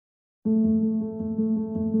I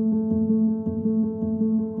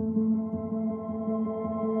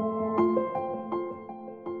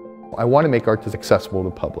want to make art that's accessible to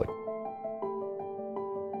the public.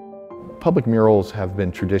 Public murals have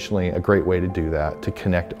been traditionally a great way to do that, to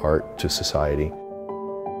connect art to society.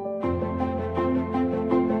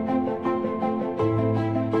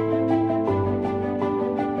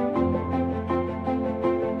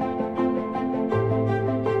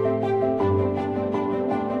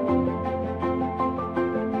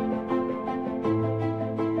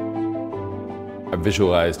 I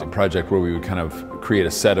visualized a project where we would kind of create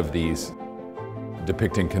a set of these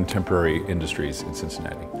depicting contemporary industries in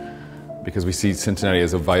Cincinnati, because we see Cincinnati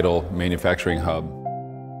as a vital manufacturing hub.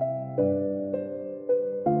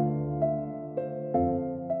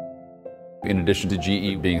 In addition to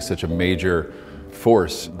GE being such a major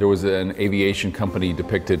force, there was an aviation company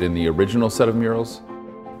depicted in the original set of murals.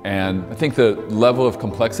 And I think the level of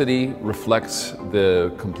complexity reflects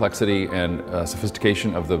the complexity and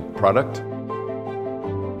sophistication of the product.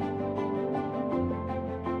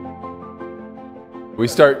 We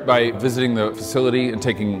start by visiting the facility and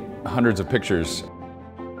taking hundreds of pictures.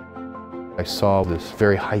 I saw this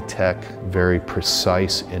very high-tech, very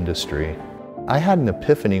precise industry. I had an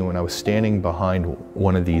epiphany when I was standing behind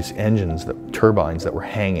one of these engines, turbines that were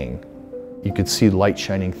hanging. You could see light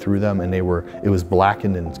shining through them, and it was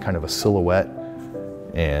blackened in kind of a silhouette,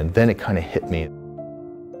 and then it kind of hit me.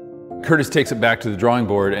 Curtis takes it back to the drawing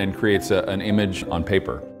board and creates an image on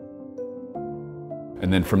paper.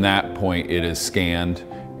 And then from that point, it is scanned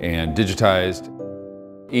and digitized.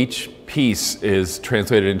 Each piece is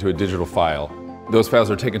translated into a digital file. Those files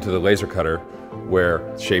are taken to the laser cutter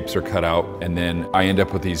where shapes are cut out, and then I end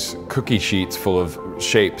up with these cookie sheets full of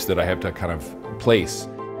shapes that I have to kind of place.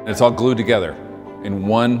 And it's all glued together in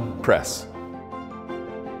one press.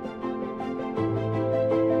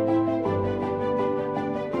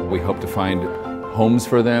 We hope to find homes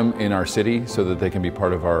for them in our city so that they can be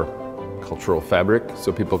part of our cultural fabric,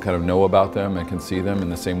 so people kind of know about them and can see them in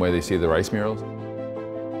the same way they see the Reiss murals.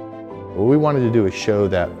 What we wanted to do is show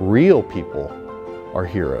that real people are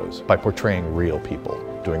heroes by portraying real people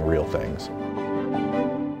doing real things.